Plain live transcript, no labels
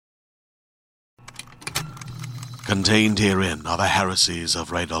Contained herein are the heresies of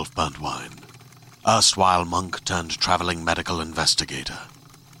Radolf Burntwine, erstwhile monk turned traveling medical investigator.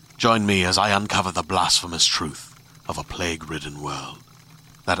 Join me as I uncover the blasphemous truth of a plague-ridden world,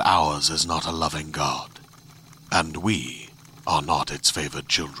 that ours is not a loving God, and we are not its favored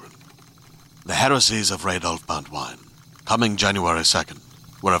children. The heresies of Radolf Burntwine, coming January 2nd,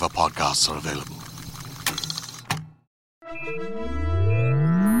 wherever podcasts are available.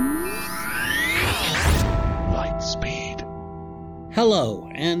 Lightspeed. Hello,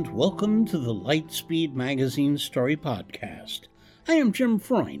 and welcome to the Lightspeed Magazine Story Podcast. I am Jim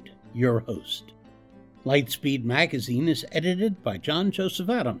Freund, your host. Lightspeed Magazine is edited by John Joseph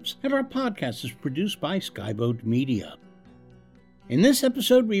Adams, and our podcast is produced by Skyboat Media. In this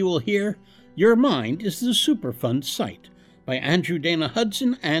episode, we will hear Your Mind is the Superfund Site by Andrew Dana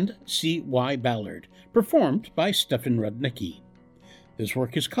Hudson and C.Y. Ballard, performed by Stefan Rudnicki. This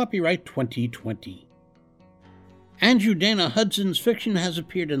work is copyright 2020. Andrew Dana Hudson's fiction has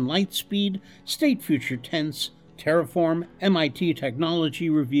appeared in Lightspeed, State Future Tense, Terraform, MIT Technology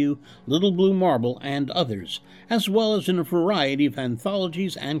Review, Little Blue Marble, and others, as well as in a variety of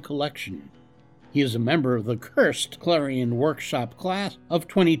anthologies and collection. He is a member of the Cursed Clarion Workshop class of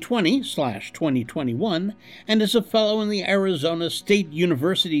 2020/2021 and is a fellow in the Arizona State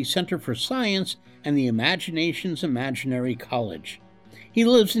University Center for Science and the Imagination's Imaginary College. He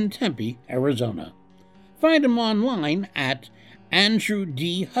lives in Tempe, Arizona. Find him online at Andrew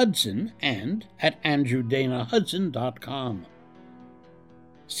D. Hudson and at andrewdanahudson.com.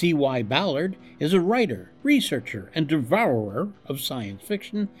 C.Y. Ballard is a writer, researcher, and devourer of science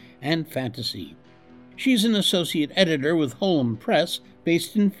fiction and fantasy. She's an associate editor with Holem Press,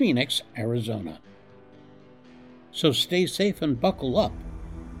 based in Phoenix, Arizona. So stay safe and buckle up.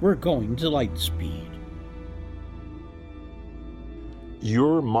 We're going to Lightspeed.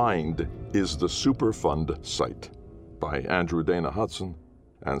 Your Mind is the Superfund Site by Andrew Dana Hudson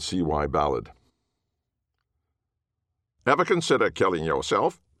and C.Y. Ballard. Ever consider killing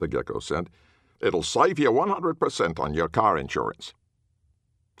yourself? The gecko said. It'll save you 100% on your car insurance.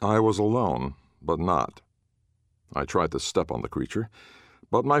 I was alone, but not. I tried to step on the creature,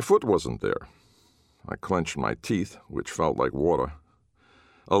 but my foot wasn't there. I clenched my teeth, which felt like water.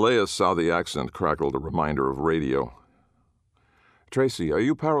 Alea's Saudi accent crackled a reminder of radio. Tracy, are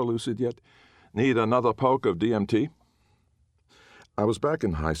you paralucid yet? Need another poke of DMT? I was back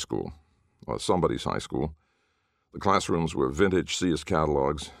in high school, or somebody's high school. The classrooms were vintage Sears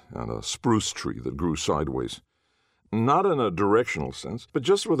catalogs and a spruce tree that grew sideways. Not in a directional sense, but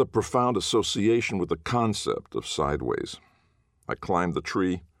just with a profound association with the concept of sideways. I climbed the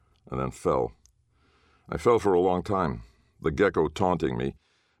tree and then fell. I fell for a long time, the gecko taunting me,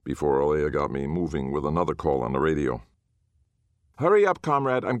 before Alea got me moving with another call on the radio. Hurry up,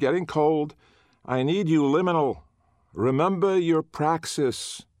 comrade, I'm getting cold. I need you liminal. Remember your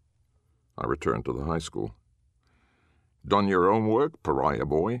praxis. I returned to the high school. Done your own work, pariah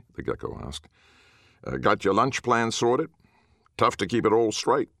boy? The gecko asked. Got your lunch plan sorted? Tough to keep it all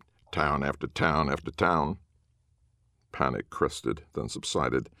straight. Town after town after town. Panic crested, then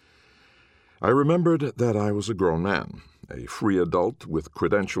subsided. I remembered that I was a grown man, a free adult with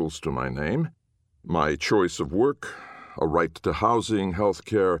credentials to my name, my choice of work, a right to housing, health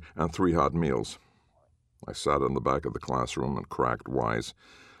care, and 3 hot meals. I sat in the back of the classroom and cracked wise,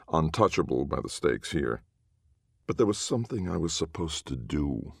 untouchable by the stakes here. But there was something I was supposed to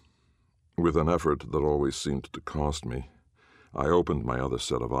do. With an effort that always seemed to cost me, I opened my other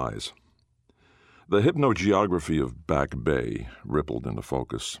set of eyes. The hypnogeography of Back Bay rippled into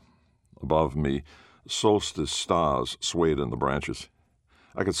focus. Above me, solstice stars swayed in the branches.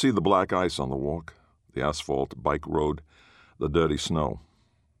 I could see the black ice on the walk, the asphalt bike road, the dirty snow.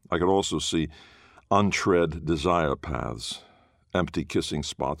 I could also see untread desire paths, empty kissing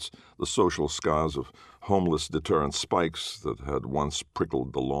spots, the social scars of homeless deterrent spikes that had once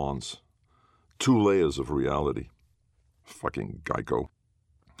prickled the lawns. 2 layers of reality. Fucking Geico.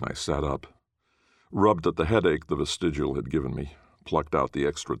 I sat up, rubbed at the headache the vestigial had given me, plucked out the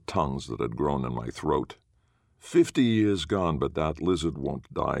extra tongues that had grown in my throat. 50 years gone, but that lizard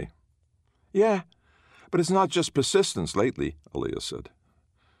won't die. Yeah, but it's not just persistence lately, Alea said.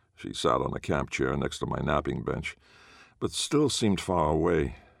 She sat on a camp chair next to my napping bench, but still seemed far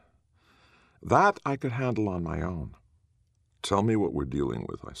away. That I could handle on my own. Tell me what we're dealing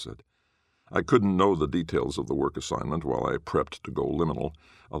with, I said. I couldn't know the details of the work assignment while I prepped to go liminal,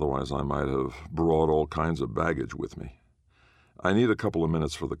 otherwise I might have brought all kinds of baggage with me. I need a couple of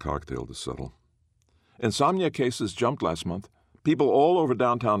minutes for the cocktail to settle. Insomnia cases jumped last month. People all over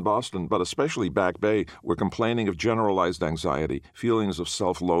downtown Boston, but especially Back Bay, were complaining of generalized anxiety, feelings of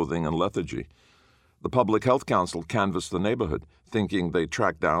self-loathing, and lethargy. The Public Health Council canvassed the neighborhood, thinking they'd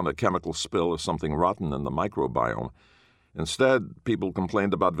track down a chemical spill or something rotten in the microbiome. Instead, people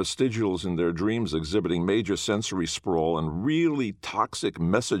complained about vestigials in their dreams exhibiting major sensory sprawl and really toxic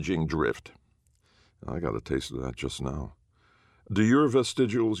messaging drift. I got a taste of that just now. Do your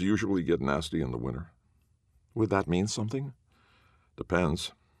vestigials usually get nasty in the winter? Would that mean something?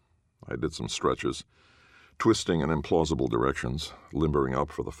 Depends. I did some stretches, twisting in implausible directions, limbering up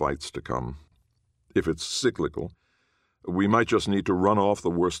for the fights to come. If it's cyclical, we might just need to run off the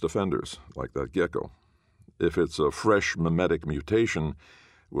worst offenders, like that gecko. If it's a fresh mimetic mutation,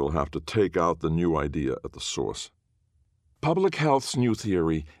 we'll have to take out the new idea at the source. Public health's new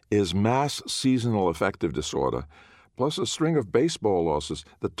theory is mass seasonal affective disorder, plus a string of baseball losses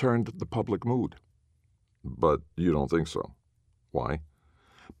that turned the public mood. But you don't think so. Why?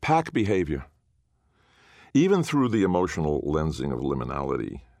 Pack behavior. Even through the emotional lensing of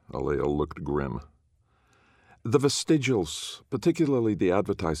liminality, Alea looked grim. The vestigials, particularly the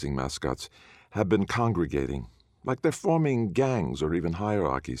advertising mascots, have been congregating, like they're forming gangs or even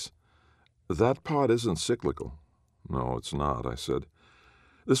hierarchies. That part isn't cyclical. No, it's not, I said.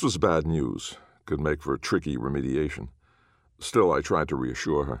 This was bad news, could make for tricky remediation. Still, I tried to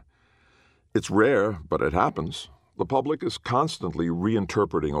reassure her. It's rare, but it happens. The public is constantly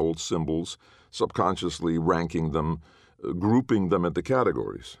reinterpreting old symbols, subconsciously ranking them, grouping them into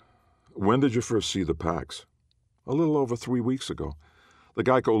categories. When did you first see the packs? A little over 3 weeks ago. The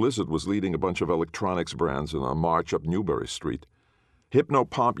Geico Lizard was leading a bunch of electronics brands in a march up Newbury Street.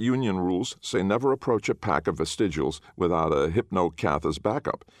 Hypnopomp union rules say never approach a pack of vestigials without a hypnocath as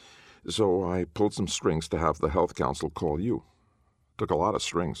backup. So I pulled some strings to have the health council call you. Took a lot of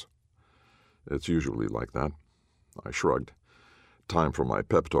strings. It's usually like that. I shrugged. Time for my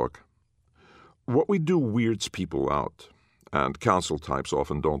pep talk. What we do weirds people out, and council types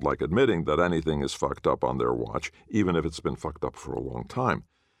often don't like admitting that anything is fucked up on their watch, even if it's been fucked up for a long time.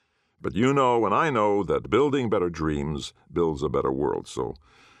 But you know and I know that building better dreams builds a better world, so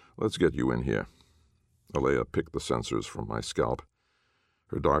let's get you in here. Alea picked the sensors from my scalp.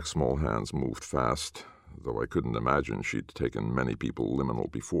 Her dark small hands moved fast, though I couldn't imagine she'd taken many people liminal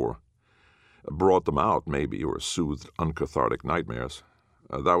before. Brought them out, maybe, or soothed uncathartic nightmares.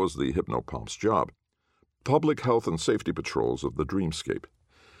 That was the hypnopomp's job. Public health and safety patrols of the dreamscape.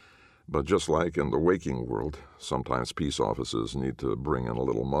 But just like in the waking world, sometimes peace officers need to bring in a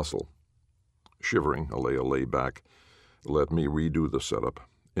little muscle. Shivering, Alea lay back, let me redo the setup,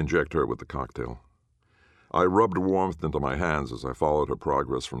 inject her with the cocktail. I rubbed warmth into my hands as I followed her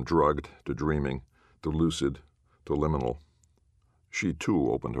progress from drugged to dreaming, to lucid, to liminal. She,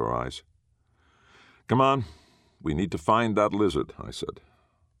 too, opened her eyes. Come on, we need to find that lizard, I said.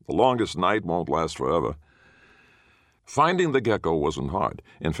 The longest night won't last forever. Finding the gecko wasn't hard.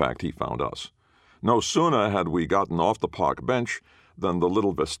 In fact, he found us. No sooner had we gotten off the park bench than the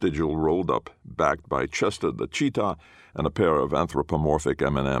little vestigial rolled up, backed by Chester the cheetah and a pair of anthropomorphic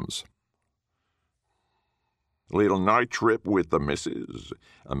M&Ms. Little night trip with the missus,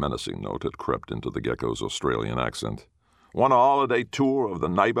 a menacing note had crept into the gecko's Australian accent. Want a holiday tour of the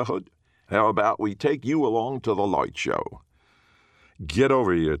neighborhood? How about we take you along to the light show? Get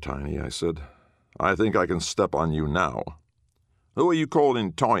over here, Tiny, I said. I think I can step on you now. Who are you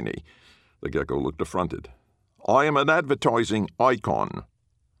calling Tiny? The gecko looked affronted. I am an advertising icon.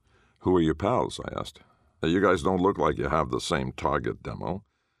 Who are your pals? I asked. You guys don't look like you have the same target demo.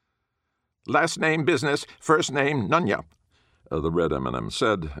 Last name business, first name Nunya, the red M&M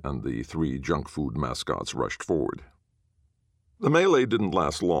said, and the 3 junk food mascots rushed forward. The melee didn't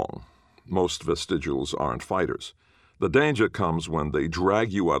last long. Most vestigials aren't fighters. The danger comes when they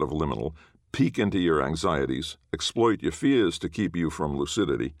drag you out of liminal, peek into your anxieties, exploit your fears to keep you from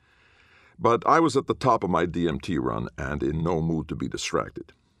lucidity. But I was at the top of my DMT run and in no mood to be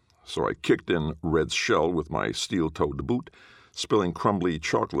distracted. So I kicked in Red's shell with my steel-toed boot, spilling crumbly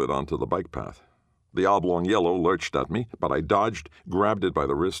chocolate onto the bike path. The oblong yellow lurched at me, but I dodged, grabbed it by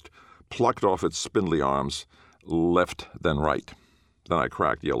the wrist, plucked off its spindly arms, left, then right. Then I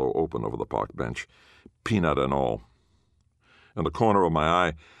cracked yellow open over the park bench, peanut and all. In the corner of my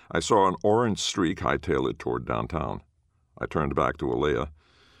eye, I saw an orange streak hightail it toward downtown. I turned back to Alea,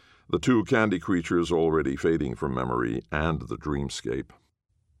 the 2 candy creatures already fading from memory and the dreamscape.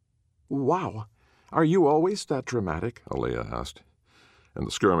 Wow, are you always that dramatic? Alea asked. In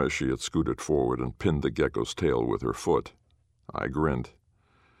the skirmish, she had scooted forward and pinned the gecko's tail with her foot. I grinned.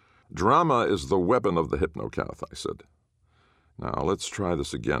 Drama is the weapon of the hypnocath, I said. Now, let's try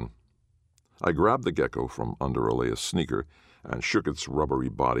this again. I grabbed the gecko from under Alea's sneaker and shook its rubbery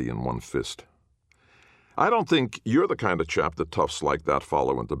body in one fist. I don't think you're the kind of chap that toughs like that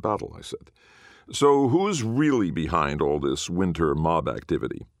follow into battle, I said. So who's really behind all this winter mob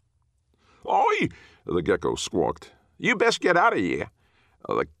activity? Oi! The gecko squawked. You best get out of here.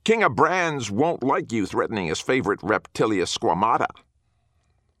 The king of brands won't like you threatening his favorite reptilia squamata.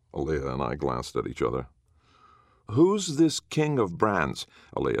 Alea and I glanced at each other. Who's this king of brands?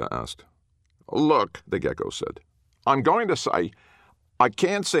 Alea asked. Look, the gecko said. I'm going to say, I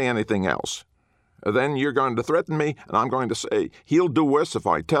can't say anything else. Then you're going to threaten me, and I'm going to say, he'll do worse if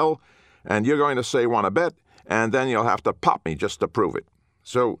I tell, and you're going to say, want to bet, and then you'll have to pop me just to prove it.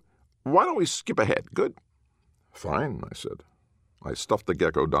 So, why don't we skip ahead, good? Fine, I said. I stuffed the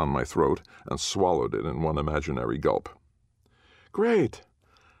gecko down my throat and swallowed it in one imaginary gulp. Great!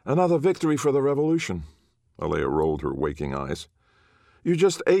 Another victory for the revolution. Alea rolled her waking eyes. You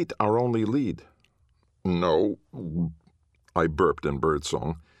just ate our only lead. No, I burped in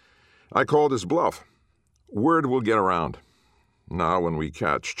birdsong. I called his bluff. Word will get around. Now when we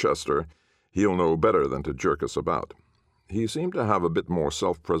catch Chester, he'll know better than to jerk us about. He seemed to have a bit more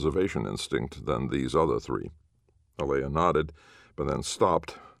self-preservation instinct than these other three. Alea nodded, but then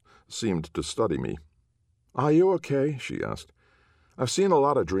stopped, seemed to study me. Are you okay? She asked. I've seen a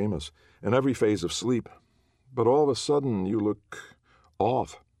lot of dreamers, in every phase of sleep, but all of a sudden you look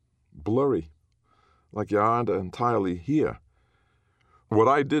off, blurry, like you aren't entirely here. What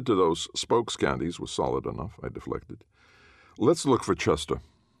I did to those spokes candies was solid enough, I deflected. Let's look for Chester.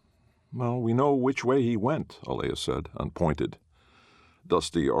 Well, we know which way he went, Alea said, and pointed.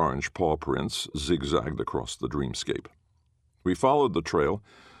 Dusty orange paw prints zigzagged across the dreamscape. We followed the trail,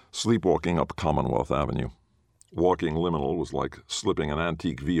 sleepwalking up Commonwealth Avenue. Walking liminal was like slipping an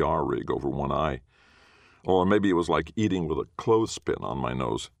antique VR rig over one eye. Or maybe it was like eating with a clothespin on my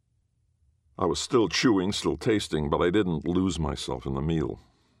nose. I was still chewing, still tasting, but I didn't lose myself in the meal.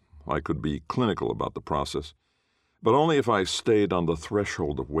 I could be clinical about the process, but only if I stayed on the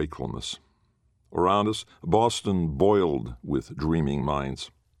threshold of wakefulness. Around us, Boston boiled with dreaming minds.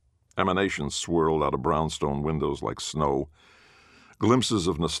 Emanations swirled out of brownstone windows like snow. Glimpses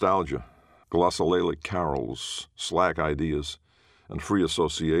of nostalgia, glossolalic carols, slack ideas, and free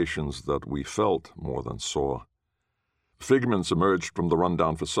associations that we felt more than saw. Figments emerged from the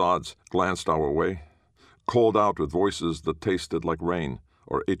rundown facades, glanced our way, called out with voices that tasted like rain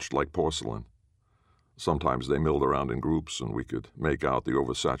or itched like porcelain. Sometimes they milled around in groups, and we could make out the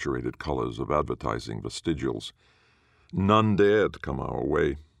oversaturated colors of advertising vestigials. None dared come our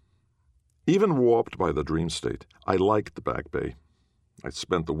way. Even warped by the dream state, I liked Back Bay. I'd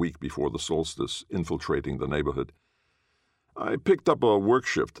spent the week before the solstice infiltrating the neighborhood. I picked up a work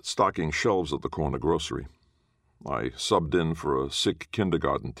shift stocking shelves at the corner grocery. I subbed in for a sick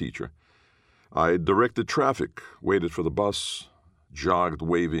kindergarten teacher. I directed traffic, waited for the bus, jogged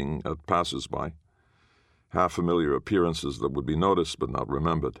waving at passers-by. Half-familiar appearances that would be noticed but not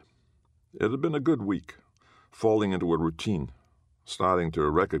remembered. It had been a good week, falling into a routine, starting to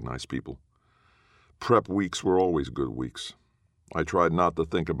recognize people. Prep weeks were always good weeks. I tried not to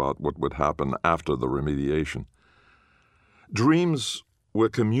think about what would happen after the remediation. Dreams were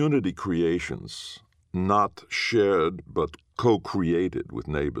community creations, not shared but co-created with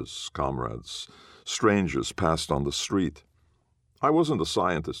neighbors, comrades, strangers passed on the street. I wasn't a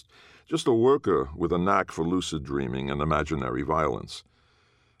scientist, just a worker with a knack for lucid dreaming and imaginary violence.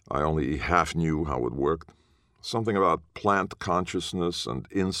 I only half knew how it worked. Something about plant consciousness and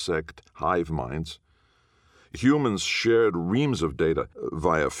insect hive minds. Humans shared reams of data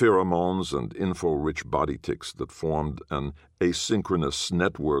via pheromones and info-rich body tics that formed an asynchronous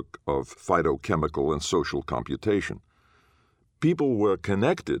network of phytochemical and social computation. People were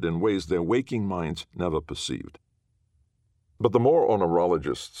connected in ways their waking minds never perceived. But the more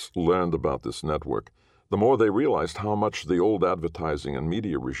onorologists learned about this network, the more they realized how much the old advertising and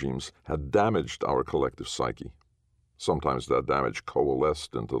media regimes had damaged our collective psyche. Sometimes that damage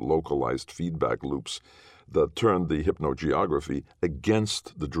coalesced into localized feedback loops that turned the hypnogeography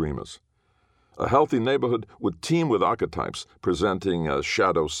against the dreamers. A healthy neighborhood would teem with archetypes presenting as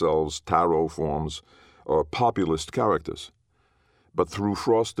shadow selves, tarot forms, or populist characters. But through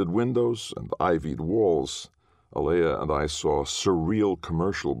frosted windows and ivied walls, Alea and I saw surreal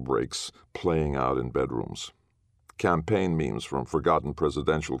commercial breaks playing out in bedrooms. Campaign memes from forgotten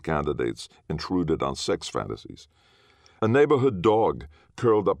presidential candidates intruded on sex fantasies. A neighborhood dog,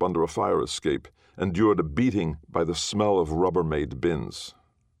 curled up under a fire escape, endured a beating by the smell of Rubbermaid bins.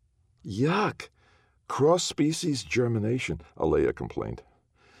 Yuck! Cross-species germination, Alea complained.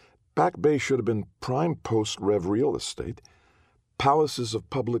 Back Bay should have been prime post-rev real estate. Palaces of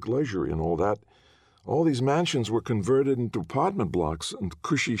public luxury and all that. All these mansions were converted into apartment blocks and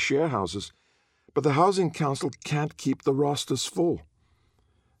cushy share houses, but the housing council can't keep the rosters full.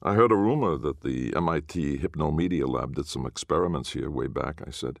 I heard a rumor that the MIT Hypnomedia Lab did some experiments here way back,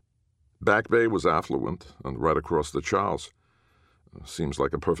 I said. Back Bay was affluent and right across the Charles. Seems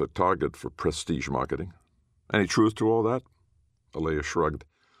like a perfect target for prestige marketing. Any truth to all that? Alea shrugged.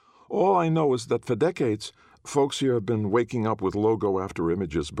 All I know is that for decades, folks here have been waking up with logo after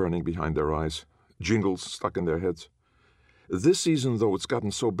images burning behind their eyes, jingles stuck in their heads. This season, though, it's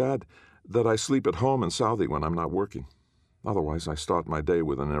gotten so bad that I sleep at home in Southie when I'm not working. Otherwise, I start my day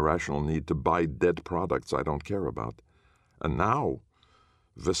with an irrational need to buy dead products I don't care about. And now,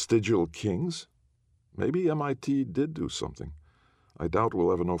 vestigial kings? Maybe MIT did do something. I doubt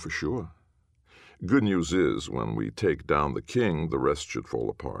we'll ever know for sure. Good news is, when we take down the king, the rest should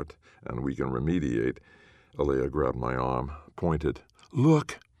fall apart, and we can remediate. Alea grabbed my arm, pointed.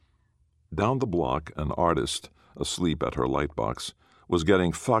 Look! Down the block, an artist, asleep at her lightbox, was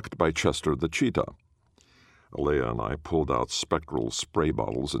getting fucked by Chester the cheetah. Alea and I pulled out spectral spray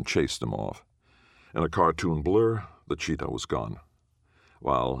bottles and chased him off. In a cartoon blur, the cheetah was gone.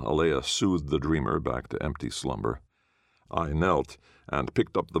 While Alea soothed the dreamer back to empty slumber, I knelt and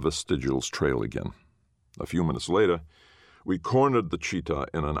picked up the vestigial's trail again. A few minutes later, we cornered the cheetah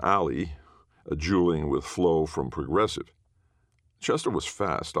in an alley, dueling with Flo from Progressive. Chester was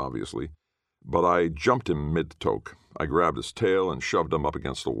fast, obviously, but I jumped him mid-toke. I grabbed his tail and shoved him up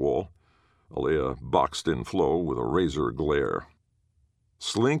against the wall. Alea boxed in Flo with a razor glare.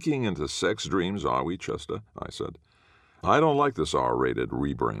 Slinking into sex dreams, are we, Chester? I said. I don't like this R-rated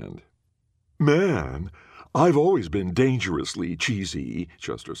rebrand. Man, I've always been dangerously cheesy,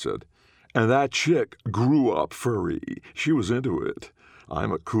 Chester said. And that chick grew up furry. She was into it.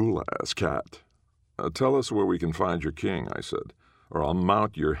 I'm a cool-ass cat. Tell us where we can find your king, I said, or I'll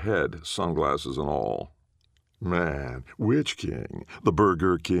mount your head, sunglasses and all. Man, which king? The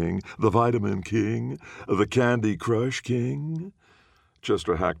Burger King? The Vitamin King? The Candy Crush King?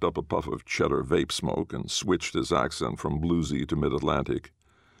 Chester hacked up a puff of cheddar vape smoke and switched his accent from bluesy to mid-Atlantic.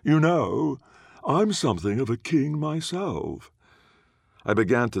 You know, I'm something of a king myself. I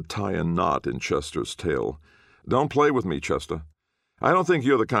began to tie a knot in Chester's tail. Don't play with me, Chester. I don't think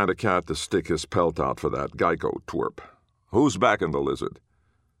you're the kind of cat to stick his pelt out for that Geico twerp. Who's backing the lizard?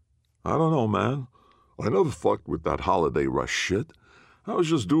 I don't know, man. I never fucked with that holiday rush shit. I was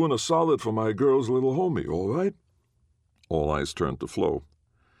just doing a solid for my girl's little homie, all right? All eyes turned to Flo.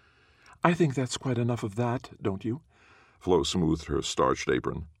 I think that's quite enough of that, don't you? Flo smoothed her starched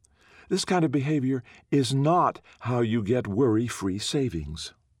apron. This kind of behavior is not how you get worry-free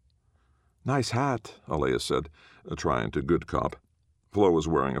savings. Nice hat, Alea said, trying to good cop. Flo was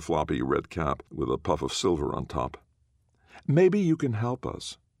wearing a floppy red cap with a puff of silver on top. Maybe you can help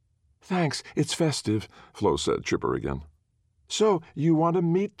us. Thanks, it's festive, Flo said, chipper again. So, you want to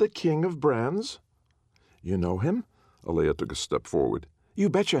meet the king of brands? You know him? Alea took a step forward. You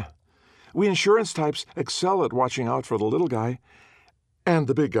betcha. We insurance types excel at watching out for the little guy. And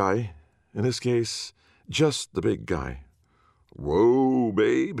the big guy. In this case, just the big guy. Whoa,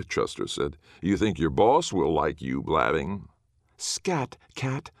 babe, Chester said. You think your boss will like you blabbing? Scat,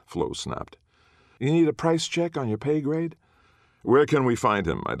 cat, Flo snapped. You need a price check on your pay grade? Where can we find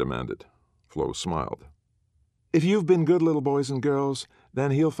him? I demanded. Flo smiled. If you've been good little boys and girls,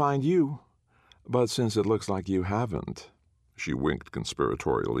 then he'll find you. But since it looks like you haven't, she winked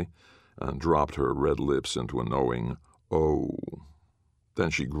conspiratorially and dropped her red lips into a knowing, oh.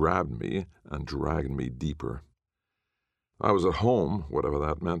 Then she grabbed me and dragged me deeper. I was at home, whatever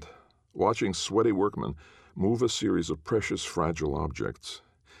that meant, watching sweaty workmen move a series of precious, fragile objects.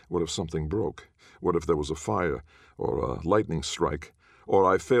 What if something broke? What if there was a fire or a lightning strike?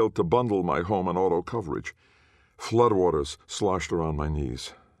 Or I failed to bundle my home in auto coverage? Floodwaters sloshed around my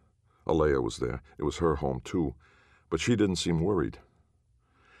knees. Alea was there. It was her home, too. But she didn't seem worried.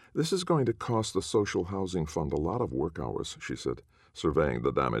 This is going to cost the social housing fund a lot of work hours, she said, surveying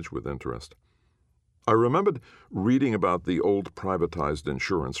the damage with interest. I remembered reading about the old privatized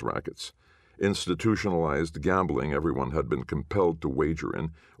insurance rackets, institutionalized gambling everyone had been compelled to wager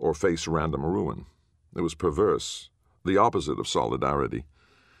in or face random ruin. It was perverse, the opposite of solidarity.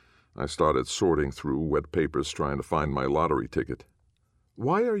 I started sorting through wet papers trying to find my lottery ticket.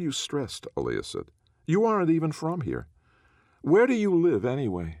 Why are you stressed? Alea said. You aren't even from here. Where do you live,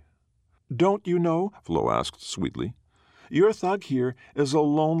 anyway? Don't you know? Flo asked sweetly. Your thug here is a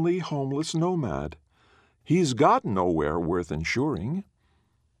lonely, homeless nomad. He's got nowhere worth insuring.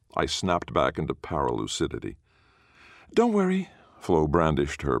 I snapped back into paralucidity. Don't worry, Flo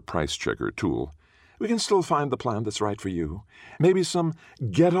brandished her price checker tool. We can still find the plan that's right for you. Maybe some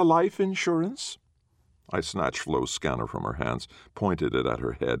get-a-life insurance? I snatched Flo's scanner from her hands, pointed it at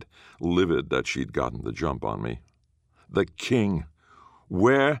her head, livid that she'd gotten the jump on me. The king.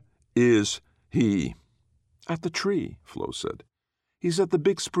 Where is he? At the tree, Flo said. He's at the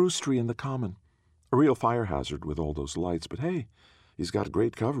big spruce tree in the common. A real fire hazard with all those lights, but hey, he's got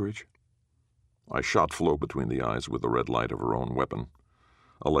great coverage. I shot Flo between the eyes with the red light of her own weapon.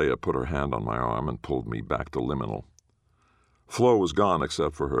 Alea put her hand on my arm and pulled me back to liminal. Flo was gone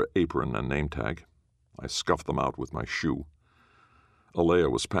except for her apron and name tag. I scuffed them out with my shoe. Alea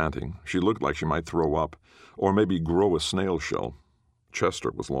was panting. She looked like she might throw up, or maybe grow a snail shell.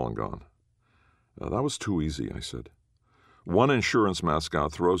 Chester was long gone. That was too easy, I said. One insurance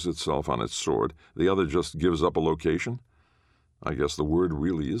mascot throws itself on its sword, the other just gives up a location. I guess the word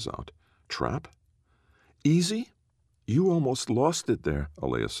really is out. Trap? Easy? You almost lost it there,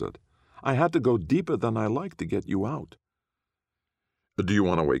 Alea said. I had to go deeper than I liked to get you out. Do you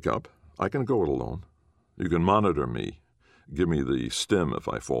want to wake up? I can go it alone. You can monitor me. Give me the stim if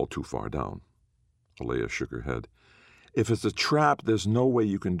I fall too far down. Alea shook her head. If it's a trap, there's no way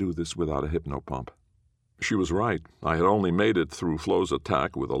you can do this without a hypnopump. She was right. I had only made it through Flo's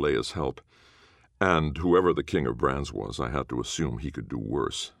attack with Alea's help. And whoever the king of brands was, I had to assume he could do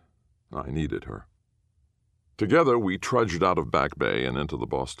worse. I needed her. Together, we trudged out of Back Bay and into the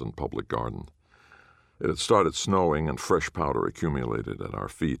Boston Public Garden. It had started snowing, and fresh powder accumulated at our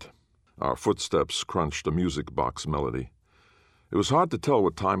feet. Our footsteps crunched a music box melody. It was hard to tell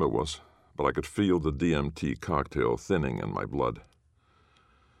what time it was, but I could feel the DMT cocktail thinning in my blood.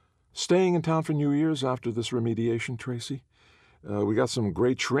 Staying in town for New Year's after this remediation, Tracy? We got some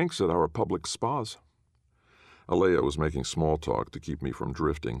great shrinks at our public spas. Alea was making small talk to keep me from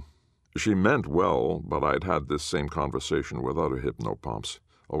drifting. She meant well, but I'd had this same conversation with other hypnopomps,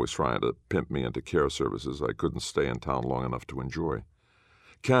 always trying to pimp me into care services I couldn't stay in town long enough to enjoy.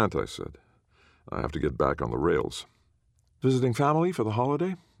 Can't, I said. I have to get back on the rails. Visiting family for the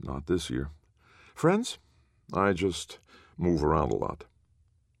holiday? Not this year. Friends? I just move around a lot.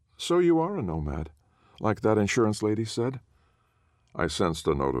 So you are a nomad, like that insurance lady said? I sensed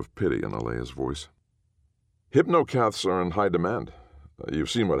a note of pity in Alea's voice. Hypnocaths are in high demand.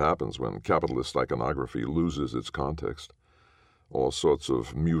 You've seen what happens when capitalist iconography loses its context. All sorts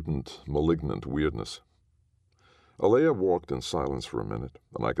of mutant, malignant weirdness. Alea walked in silence for a minute,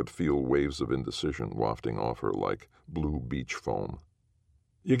 and I could feel waves of indecision wafting off her like blue beach foam.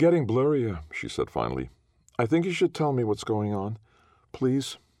 You're getting blurrier, she said finally. I think you should tell me what's going on.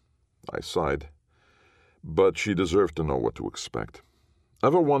 Please. I sighed. But she deserved to know what to expect.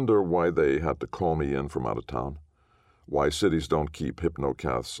 Ever wonder why they had to call me in from out of town? Why cities don't keep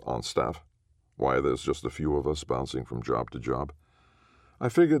hypnocaths on staff? Why there's just a few of us bouncing from job to job? I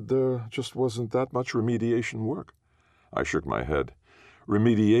figured there just wasn't that much remediation work. I shook my head.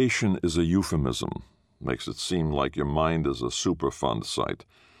 Remediation is a euphemism. Makes it seem like your mind is a Superfund site.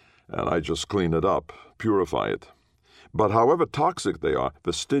 And I just clean it up, purify it. But however toxic they are,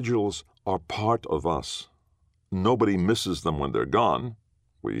 vestigials are part of us. Nobody misses them when they're gone.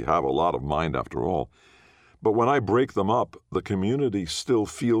 We have a lot of mind after all. But when I break them up, the community still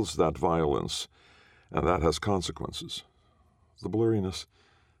feels that violence, and that has consequences. The blurriness,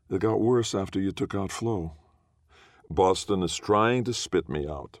 it got worse after you took out Flo. Boston is trying to spit me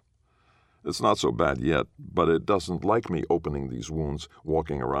out. It's not so bad yet, but it doesn't like me opening these wounds,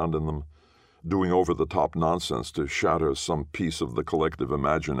 walking around in them, doing over-the-top nonsense to shatter some piece of the collective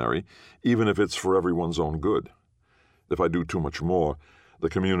imaginary, even if it's for everyone's own good. If I do too much more, the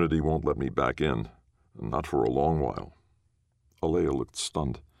community won't let me back in, not for a long while. Alea looked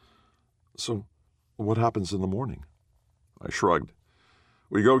stunned. So, what happens in the morning? I shrugged.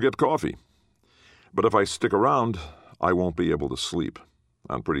 We go get coffee. But if I stick around, I won't be able to sleep,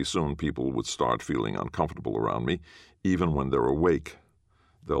 and pretty soon people would start feeling uncomfortable around me, even when they're awake.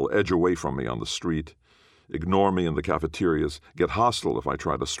 They'll edge away from me on the street, ignore me in the cafeterias, get hostile if I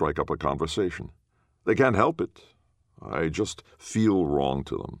try to strike up a conversation. They can't help it. I just feel wrong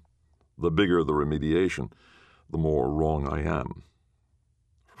to them. The bigger the remediation, the more wrong I am.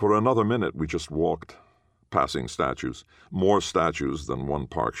 For another minute, we just walked, passing statues, more statues than one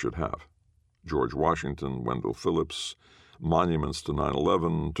park should have. George Washington, Wendell Phillips, monuments to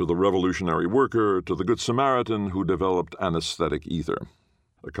 9/11, to the revolutionary worker, to the Good Samaritan who developed anesthetic ether.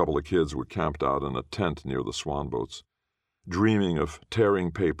 A couple of kids were camped out in a tent near the swan boats, dreaming of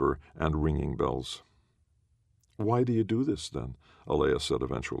tearing paper and ringing bells. Why do you do this, then? Alea said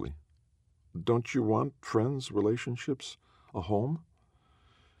eventually. Don't you want friends, relationships, a home?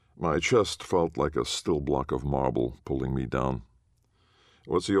 My chest felt like a still block of marble pulling me down.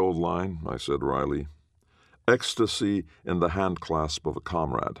 What's the old line? I said wryly. Ecstasy in the handclasp of a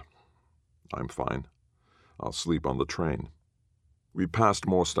comrade. I'm fine. I'll sleep on the train. We passed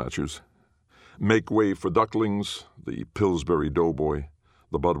more statues. Make way for ducklings, the Pillsbury doughboy,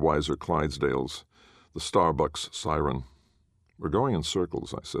 the Budweiser Clydesdales, the Starbucks siren. We're going in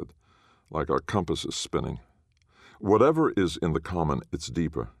circles, I said, like our compass is spinning. Whatever is in the common, it's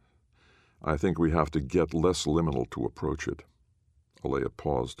deeper. I think we have to get less liminal to approach it. Alea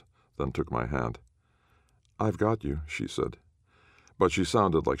paused, then took my hand. I've got you, she said, but she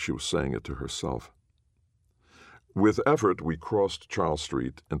sounded like she was saying it to herself. With effort, we crossed Charles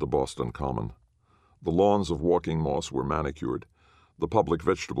Street into Boston Common. The lawns of walking moss were manicured, the public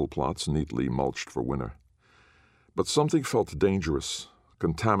vegetable plots neatly mulched for winter. But something felt dangerous,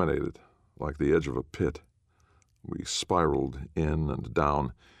 contaminated, like the edge of a pit. We spiraled in and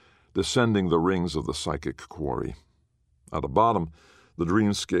down, descending the rings of the psychic quarry. At the bottom, the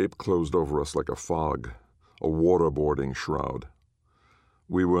dreamscape closed over us like a fog, a waterboarding shroud.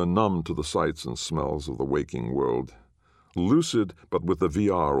 We were numb to the sights and smells of the waking world, lucid but with the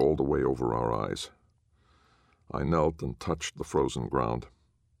VR all the way over our eyes. I knelt and touched the frozen ground.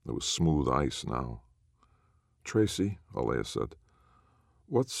 There was smooth ice now. Tracy, Alea said,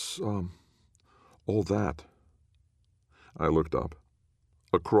 what's, all that? I looked up.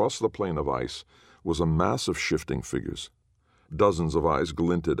 Across the plain of ice was a mass of shifting figures. Dozens of eyes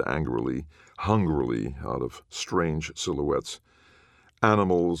glinted angrily, hungrily out of strange silhouettes.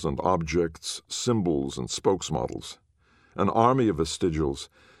 Animals and objects, symbols and spokesmodels. An army of vestigials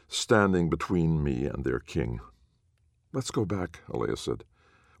standing between me and their king. Let's go back, Alea said.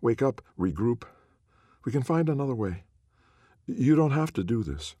 Wake up, regroup. We can find another way. You don't have to do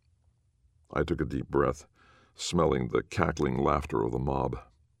this. I took a deep breath, smelling the cackling laughter of the mob.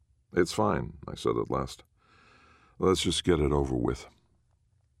 It's fine, I said at last. Let's just get it over with.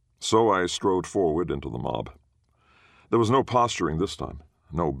 So I strode forward into the mob. There was no posturing this time,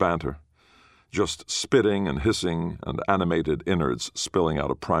 no banter, just spitting and hissing and animated innards spilling out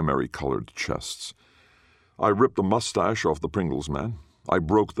of primary-colored chests. I ripped the mustache off the Pringles man. I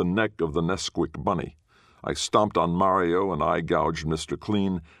broke the neck of the Nesquik bunny. I stomped on Mario and eye-gouged Mr.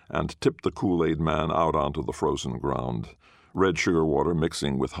 Clean and tipped the Kool-Aid man out onto the frozen ground, red sugar water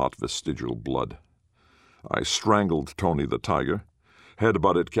mixing with hot vestigial blood. I strangled Tony the Tiger,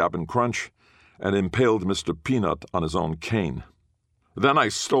 head-butted Cap'n Crunch, and impaled Mr. Peanut on his own cane. Then I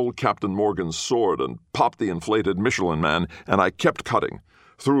stole Captain Morgan's sword and popped the inflated Michelin Man, and I kept cutting,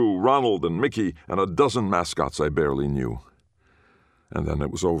 through Ronald and Mickey and a dozen mascots I barely knew. And then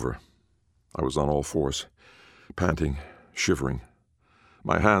it was over. I was on all fours, panting, shivering,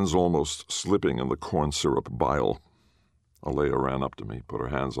 my hands almost slipping in the corn syrup bile. Alea ran up to me, put her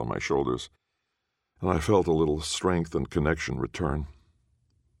hands on my shoulders, and I felt a little strength and connection return.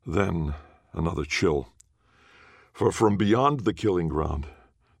 Then another chill. For from beyond the killing ground,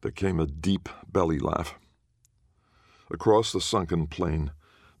 there came a deep belly laugh. Across the sunken plain,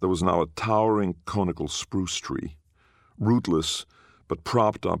 there was now a towering conical spruce tree, rootless but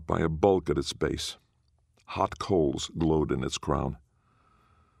propped up by a bulk at its base. Hot coals glowed in its crown.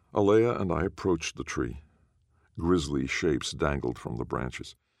 Alea and I approached the tree. Grisly shapes dangled from the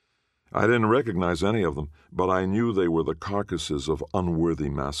branches. I didn't recognize any of them, but I knew they were the carcasses of unworthy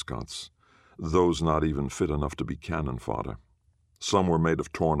mascots, those not even fit enough to be cannon fodder. Some were made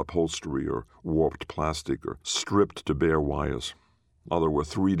of torn upholstery or warped plastic or stripped to bare wires. Other were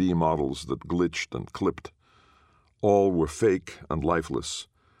 3D models that glitched and clipped. All were fake and lifeless,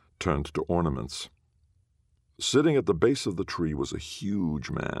 turned to ornaments. Sitting at the base of the tree was a huge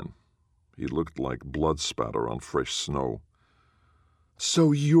man. He looked like blood spatter on fresh snow.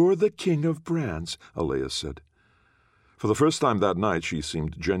 "So you're the king of brands," Alea said. For the first time that night she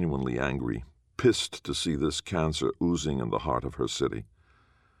seemed genuinely angry, pissed to see this cancer oozing in the heart of her city.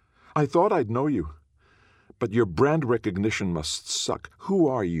 "I thought I'd know you, but your brand recognition must suck. Who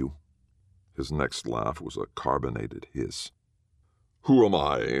are you?" His next laugh was a carbonated hiss. "Who am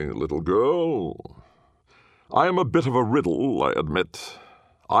I, little girl? I am a bit of a riddle, I admit.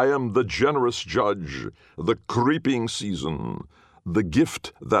 I am the generous judge, the creeping season, the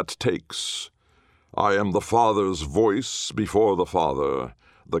gift that takes. I am the father's voice before the father,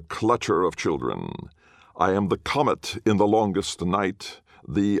 the clutcher of children. I am the comet in the longest night,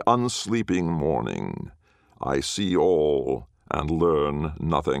 the unsleeping morning. I see all and learn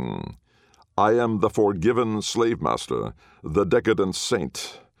nothing. I am the forgiven slave master, the decadent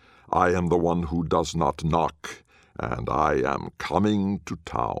saint. I am the one who does not knock, and I am coming to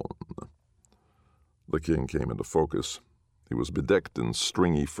town." The king came into focus. He was bedecked in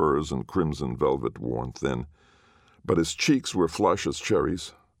stringy furs and crimson velvet worn thin, but his cheeks were flush as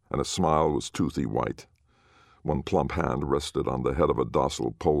cherries, and his smile was toothy white. One plump hand rested on the head of a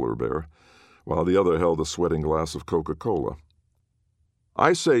docile polar bear, while the other held a sweating glass of Coca-Cola.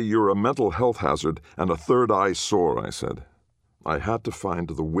 "I say you're a mental health hazard and a third eye sore," I said. I had to find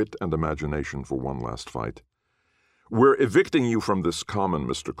the wit and imagination for one last fight. "We're evicting you from this common,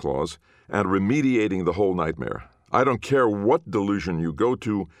 Mr. Claus, and remediating the whole nightmare. I don't care what delusion you go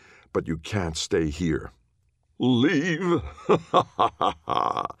to, but you can't stay here." "Leave?" Ha ha ha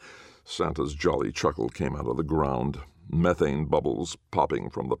ha! Santa's jolly chuckle came out of the ground, methane bubbles popping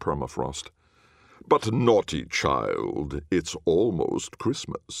from the permafrost. "But naughty child, it's almost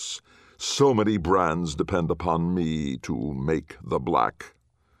Christmas. So many brands depend upon me to make the black."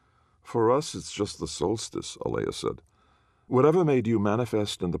 "For us, it's just the solstice," Alea said. "Whatever made you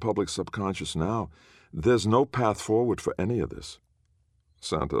manifest in the public subconscious now, there's no path forward for any of this."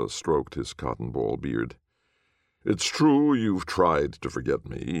 Santa stroked his cotton ball beard. "It's true you've tried to forget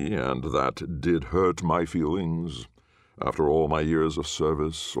me, and that did hurt my feelings. After all my years of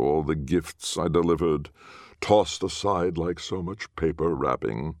service, all the gifts I delivered, tossed aside like so much paper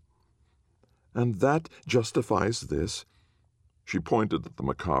wrapping." "And that justifies this?" She pointed at the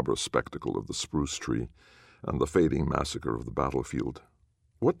macabre spectacle of the spruce tree and the fading massacre of the battlefield.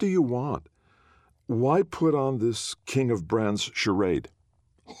 "What do you want? Why put on this King of Brands charade?"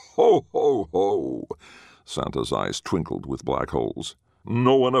 "Ho, ho, ho!" Santa's eyes twinkled with black holes.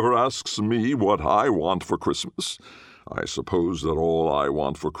 "No one ever asks me what I want for Christmas. I suppose that all I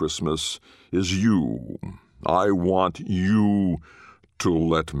want for Christmas is you. I want you to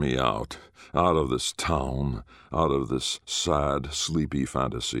let me out of this town, out of this sad, sleepy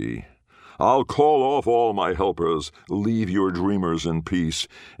fantasy. I'll call off all my helpers, leave your dreamers in peace,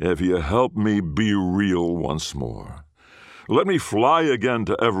 if you help me be real once more. Let me fly again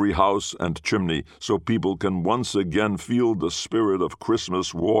to every house and chimney so people can once again feel the spirit of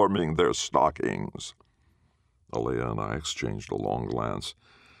Christmas warming their stockings." Alea and I exchanged a long glance.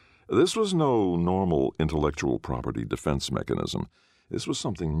 This was no normal intellectual property defense mechanism. This was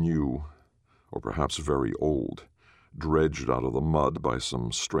something new, or perhaps very old, dredged out of the mud by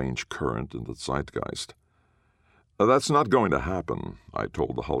some strange current in the zeitgeist. "That's not going to happen," I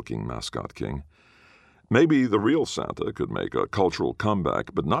told the hulking mascot king. "Maybe the real Santa could make a cultural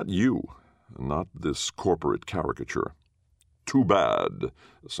comeback, but not you, not this corporate caricature." "Too bad,"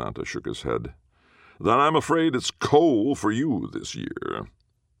 Santa shook his head. "Then I'm afraid it's coal for you this year."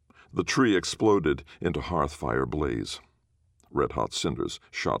 The tree exploded into hearth-fire blaze. Red-hot cinders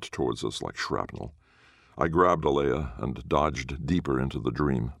shot towards us like shrapnel. I grabbed Alea and dodged deeper into the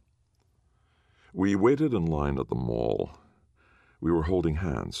dream. We waited in line at the mall. We were holding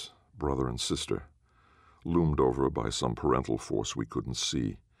hands, brother and sister, loomed over by some parental force we couldn't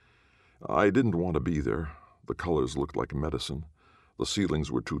see. I didn't want to be there. The colors looked like medicine. The ceilings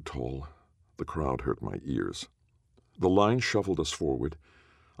were too tall. The crowd hurt my ears. The line shuffled us forward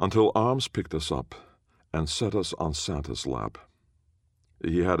until arms picked us up and set us on Santa's lap.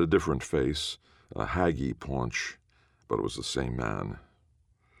 He had a different face, a haggy paunch, but it was the same man.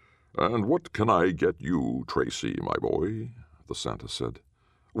 "And what can I get you, Tracy, my boy?" the Santa said.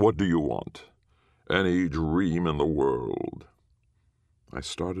 "What do you want? Any dream in the world?" I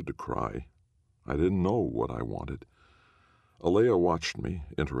started to cry. I didn't know what I wanted. Alea watched me,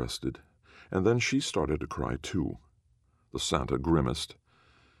 interested, and then she started to cry too. The Santa grimaced.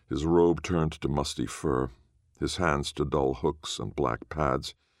 His robe turned to musty fur, his hands to dull hooks and black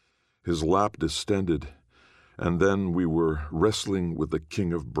pads. His lap distended, and then we were wrestling with the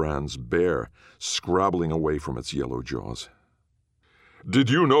King of Brands bear, scrabbling away from its yellow jaws. "Did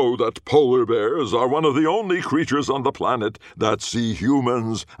you know that polar bears are one of the only creatures on the planet that see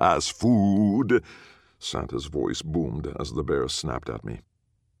humans as food?" Santa's voice boomed as the bear snapped at me.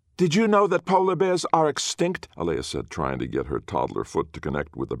 "Did you know that polar bears are extinct?" Alea said, trying to get her toddler foot to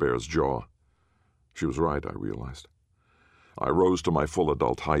connect with the bear's jaw. She was right, I realized. I rose to my full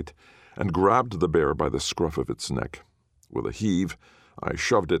adult height and grabbed the bear by the scruff of its neck. With a heave, I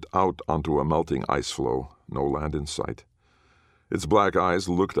shoved it out onto a melting ice floe, no land in sight. Its black eyes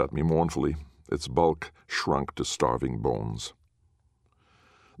looked at me mournfully. Its bulk shrunk to starving bones.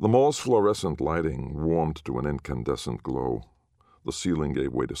 The mall's fluorescent lighting warmed to an incandescent glow. The ceiling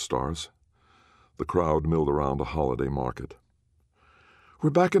gave way to stars. The crowd milled around a holiday market. "We're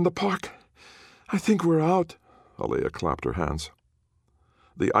back in the park. I think we're out." Alea clapped her hands.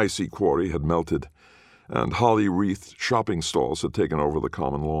 The icy quarry had melted, and holly-wreathed shopping stalls had taken over the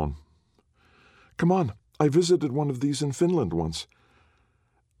common lawn. "Come on, I visited one of these in Finland once."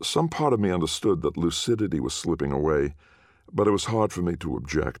 Some part of me understood that lucidity was slipping away, but it was hard for me to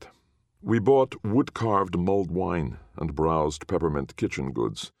object. We bought wood-carved mulled wine and browsed peppermint kitchen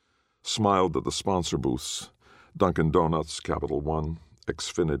goods, smiled at the sponsor booths, Dunkin' Donuts, Capital One,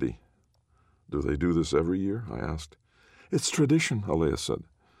 Xfinity. "Do they do this every year?" I asked. "It's tradition," Alea said.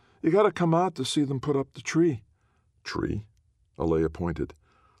 "You gotta come out to see them put up the tree." "Tree?" Alea pointed.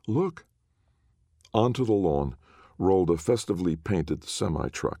 "Look." Onto the lawn rolled a festively painted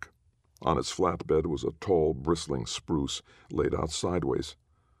semi-truck. On its flatbed was a tall, bristling spruce laid out sideways.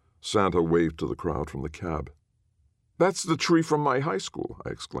 Santa waved to the crowd from the cab. "That's the tree from my high school," I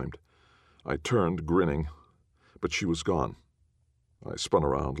exclaimed. I turned, grinning, but she was gone. I spun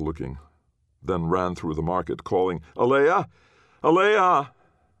around, looking, then ran through the market, calling, "Alea! Alea!"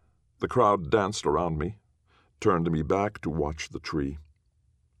 The crowd danced around me, turned me back to watch the tree.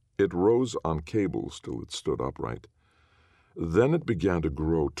 It rose on cables till it stood upright. Then it began to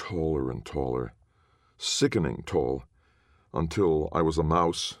grow taller and taller, sickening tall, until I was a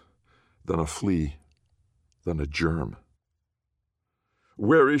mouse, then a flea, then a germ.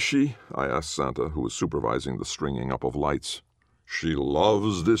 "Where is she?" I asked Santa, who was supervising the stringing up of lights. "She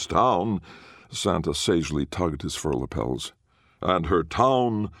loves this town." Santa sagely tugged his fur lapels. "And her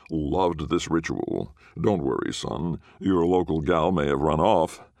town loved this ritual. Don't worry, son. Your local gal may have run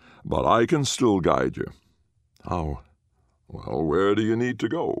off, but I can still guide you." "How?" "Well, where do you need to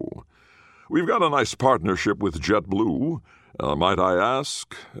go? We've got a nice partnership with JetBlue. Might I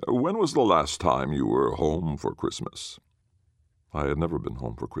ask, when was the last time you were home for Christmas?" I had never been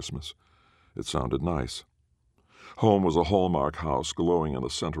home for Christmas. It sounded nice. Home was a Hallmark house glowing in the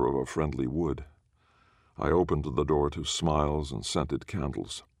center of a friendly wood. I opened the door to smiles and scented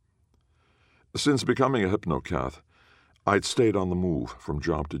candles. Since becoming a hypnocath, I'd stayed on the move from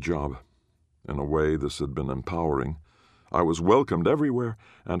job to job. In a way, this had been empowering. I was welcomed everywhere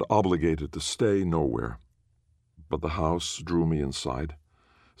and obligated to stay nowhere. But the house drew me inside,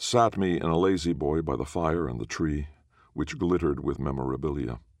 sat me in a lazy boy by the fire and the tree, which glittered with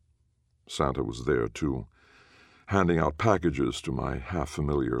memorabilia. Santa was there, too, handing out packages to my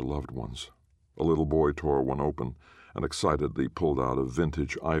half-familiar loved ones. A little boy tore one open and excitedly pulled out a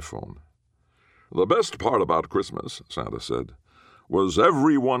vintage iPhone. "The best part about Christmas," Santa said, "was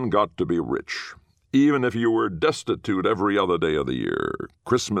everyone got to be rich. Even if you were destitute every other day of the year,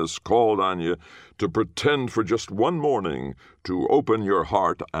 Christmas called on you to pretend for just one morning to open your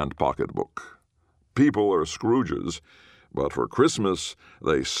heart and pocketbook. People are Scrooges, but for Christmas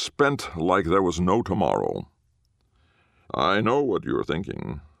they spent like there was no tomorrow." "I know what you're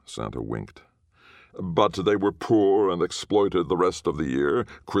thinking," Santa winked. "But they were poor and exploited the rest of the year.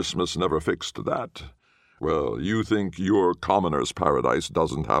 Christmas never fixed that. Well, you think your commoner's paradise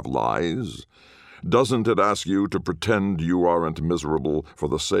doesn't have lies? Doesn't it ask you to pretend you aren't miserable for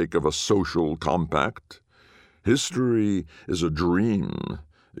the sake of a social compact? History is a dream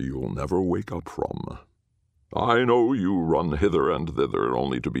you'll never wake up from. I know you run hither and thither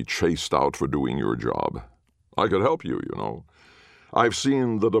only to be chased out for doing your job. I could help you, you know. I've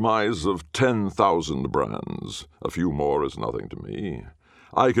seen the demise of 10,000 brands. A few more is nothing to me.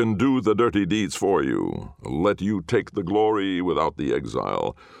 I can do the dirty deeds for you, let you take the glory without the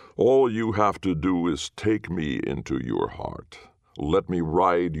exile. All you have to do is take me into your heart. Let me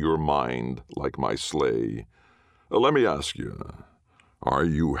ride your mind like my sleigh. Let me ask you, are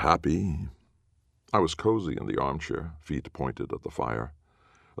you happy?" I was cozy in the armchair, feet pointed at the fire.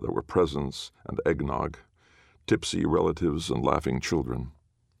 There were presents and eggnog, tipsy relatives and laughing children.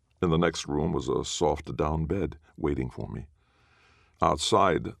 In the next room was a soft down bed waiting for me.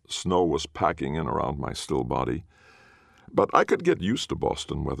 Outside, snow was packing in around my still body, but I could get used to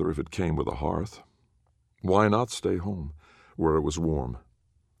Boston weather if it came with a hearth. Why not stay home, where it was warm?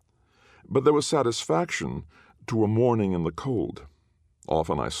 But there was satisfaction to a morning in the cold.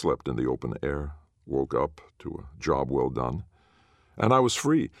 Often I slept in the open air, woke up to a job well done, and I was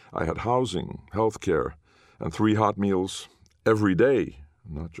free. I had housing, health care, and 3 hot meals every day,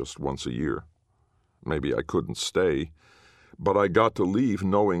 not just once a year. Maybe I couldn't stay, but I got to leave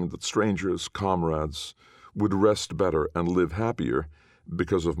knowing that strangers, comrades, would rest better and live happier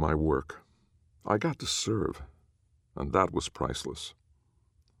because of my work. I got to serve, and that was priceless.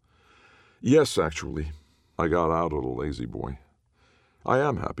 Yes, actually, I got out of the lazy boy. I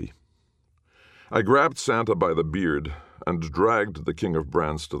am happy. I grabbed Santa by the beard and dragged the King of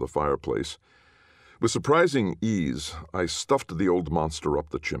Brands to the fireplace. With surprising ease, I stuffed the old monster up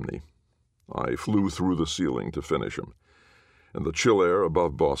the chimney. I flew through the ceiling to finish him. In the chill air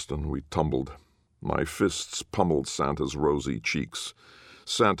above Boston, we tumbled. My fists pummeled Santa's rosy cheeks.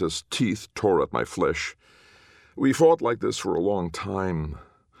 Santa's teeth tore at my flesh. We fought like this for a long time,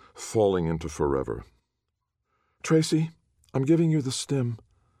 falling into forever. "Tracy, I'm giving you the stim."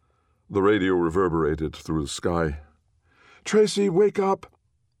 The radio reverberated through the sky. "Tracy, wake up!"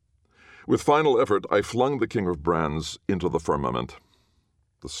 With final effort, I flung the King of Brands into the firmament.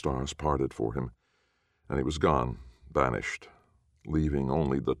 The stars parted for him, and he was gone, vanished, leaving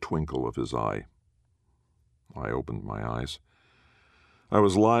only the twinkle of his eye. I opened my eyes. I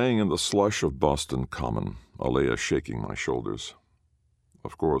was lying in the slush of Boston Common, Alea shaking my shoulders.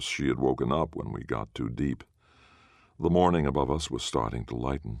 Of course, she had woken up when we got too deep. The morning above us was starting to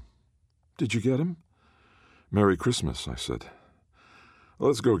lighten. "Did you get him?" "Merry Christmas," I said.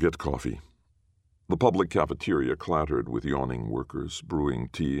 "Let's go get coffee." The public cafeteria clattered with yawning workers, brewing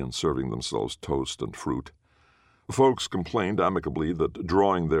tea and serving themselves toast and fruit. Folks complained amicably that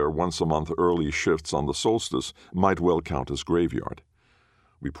drawing their once-a-month early shifts on the solstice might well count as graveyard.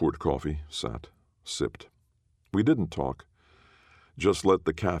 We poured coffee, sat, sipped. We didn't talk. Just let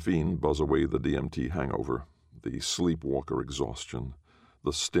the caffeine buzz away the DMT hangover, the sleepwalker exhaustion,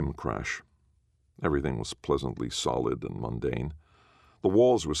 the stim crash. Everything was pleasantly solid and mundane. The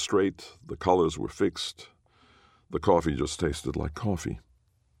walls were straight, the colors were fixed. The coffee just tasted like coffee.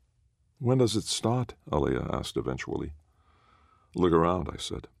 "When does it start?" Alea asked eventually. "Look around," I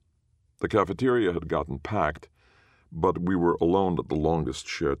said. The cafeteria had gotten packed, but we were alone at the longest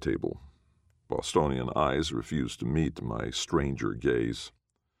share table. Bostonian eyes refused to meet my stranger gaze.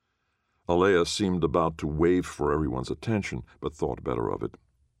 Alea seemed about to wave for everyone's attention, but thought better of it.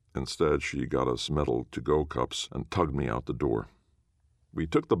 Instead, she got us metal to-go cups and tugged me out the door. We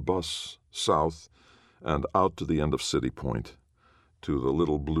took the bus south and out to the end of City Point, to the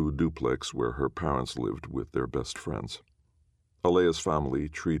little blue duplex where her parents lived with their best friends. Alea's family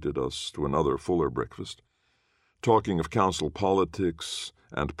treated us to another fuller breakfast, talking of council politics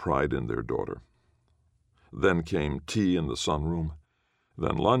and pride in their daughter. Then came tea in the sunroom,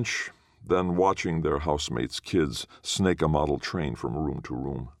 then lunch, then watching their housemates' kids snake a model train from room to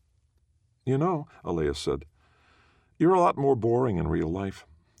room. "You know," Alea said, "you're a lot more boring in real life.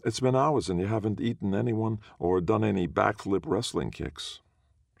 It's been hours and you haven't eaten anyone or done any backflip wrestling kicks."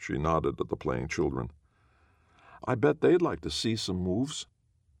 She nodded at the playing children. "I bet they'd like to see some moves."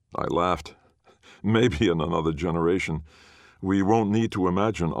 I laughed. "Maybe in another generation, we won't need to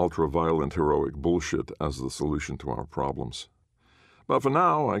imagine ultra-violent heroic bullshit as the solution to our problems. But for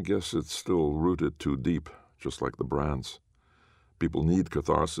now, I guess it's still rooted too deep, just like the brands. People need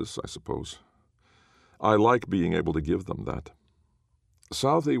catharsis, I suppose. I like being able to give them that."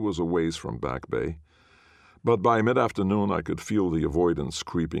 Southie was a ways from Back Bay, but by mid-afternoon I could feel the avoidance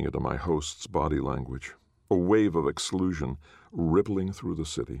creeping into my host's body language, a wave of exclusion rippling through the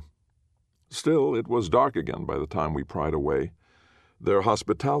city. Still, it was dark again by the time we pried away, their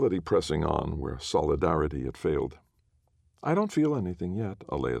hospitality pressing on where solidarity had failed. "I don't feel anything yet,"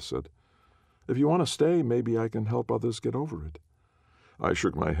 Alea said. "If you want to stay, maybe I can help others get over it." I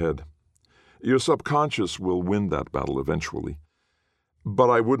shook my head. "Your subconscious will win that battle eventually. But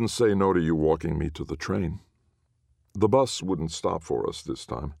I wouldn't say no to you walking me to the train." The bus wouldn't stop for us this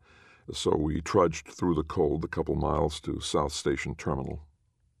time, so we trudged through the cold the couple miles to South Station Terminal.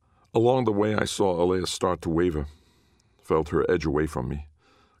 Along the way I saw Alea start to waver, felt her edge away from me,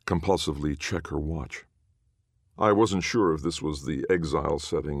 compulsively check her watch. I wasn't sure if this was the exile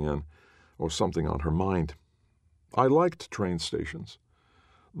setting in or something on her mind. I liked train stations.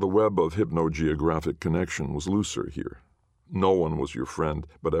 The web of hypno-geographic connection was looser here. No one was your friend,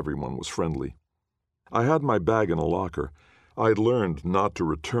 but everyone was friendly. I had my bag in a locker. I'd learned not to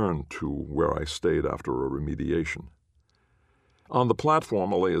return to where I stayed after a remediation. On the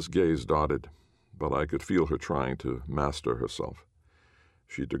platform, Alea's gaze dotted, but I could feel her trying to master herself.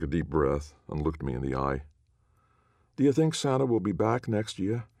 She took a deep breath and looked me in the eye. "Do you think Santa will be back next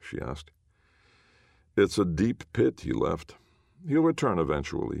year?" she asked. "It's a deep pit he left. He'll return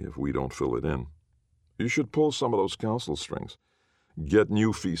eventually if we don't fill it in. You should pull some of those council strings. Get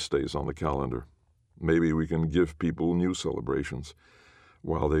new feast days on the calendar. Maybe we can give people new celebrations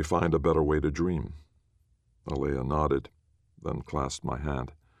while they find a better way to dream." Alea nodded, then clasped my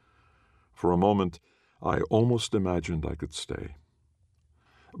hand. For a moment, I almost imagined I could stay.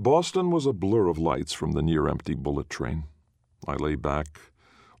 Boston was a blur of lights from the near-empty bullet train. I lay back,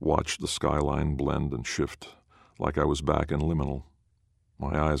 watched the skyline blend and shift, like I was back in liminal.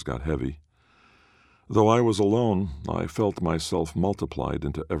 My eyes got heavy. Though I was alone, I felt myself multiplied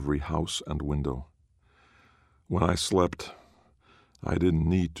into every house and window. When I slept, I didn't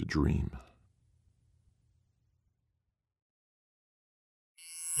need to dream.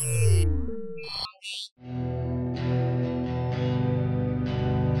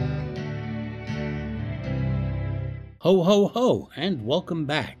 Ho, ho, ho, and welcome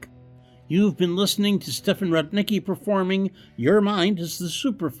back. You've been listening to Stefan Rudnicki performing Your Mind is the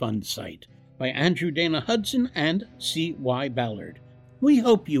Superfund site by Andrew Dana Hudson and C.Y. Ballard. We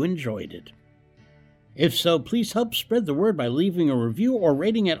hope you enjoyed it. If so, please help spread the word by leaving a review or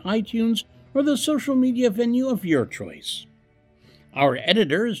rating at iTunes or the social media venue of your choice. Our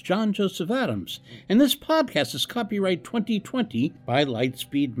editor is John Joseph Adams, and this podcast is copyright 2020 by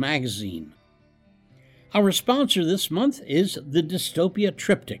Lightspeed Magazine. Our sponsor this month is the Dystopia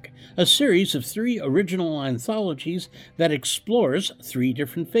Triptych, a series of 3 original anthologies that explores 3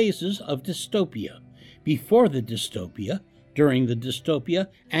 different phases of dystopia: before the dystopia, during the dystopia,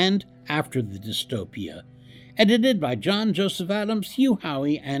 and after the dystopia. Edited by John Joseph Adams, Hugh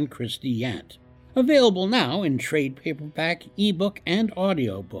Howey, and Christy Yant. Available now in trade paperback, ebook, and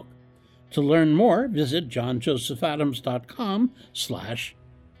audiobook. To learn more, visit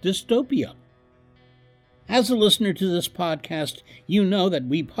johnjosephadams.com/dystopia. As a listener to this podcast, you know that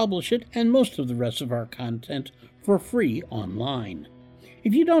we publish it and most of the rest of our content for free online.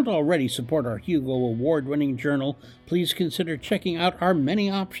 If you don't already support our Hugo Award-winning journal, please consider checking out our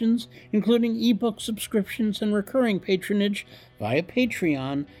many options, including ebook subscriptions and recurring patronage via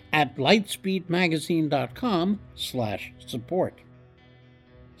Patreon at lightspeedmagazine.com/support.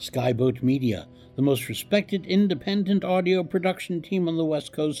 Skyboat Media, the most respected independent audio production team on the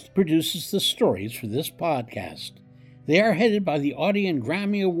West Coast, produces the stories for this podcast. They are headed by the Audie and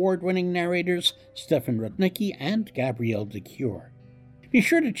Grammy Award-winning narrators Stefan Rudnicki and Gabrielle DeCure. Be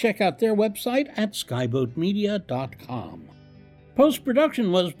sure to check out their website at skyboatmedia.com.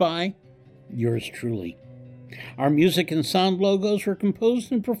 Post-production was by yours truly. Our music and sound logos were composed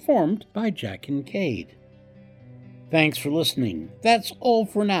and performed by Jack Kincaid. Thanks for listening. That's all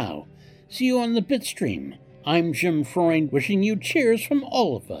for now. See you on the Bitstream. I'm Jim Freund, wishing you cheers from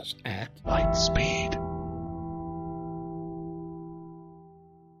all of us at Lightspeed.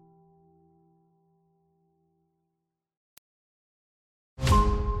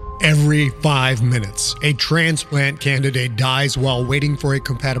 Every 5 minutes, a transplant candidate dies while waiting for a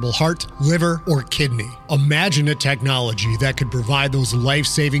compatible heart, liver, or kidney. Imagine a technology that could provide those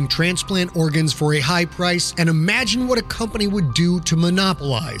life-saving transplant organs for a high price, and imagine what a company would do to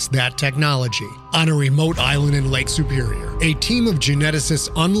monopolize that technology. On a remote island in Lake Superior, a team of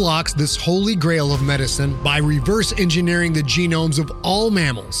geneticists unlocks this holy grail of medicine by reverse engineering the genomes of all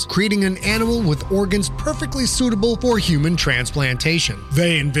mammals, creating an animal with organs perfectly suitable for human transplantation.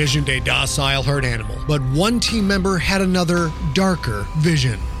 They envisioned a docile herd animal, but one team member had another, darker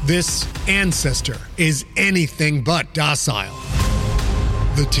vision. This ancestor is anything but docile.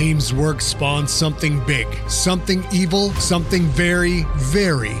 The team's work spawned something big, something evil, something very,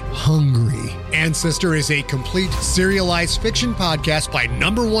 very hungry. Ancestor is a complete serialized fiction podcast by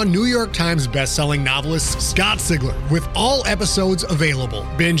 #1 New York Times bestselling novelist Scott Sigler, with all episodes available.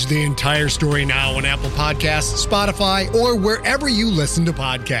 Binge the entire story now on Apple Podcasts, Spotify, or wherever you listen to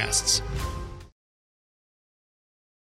podcasts.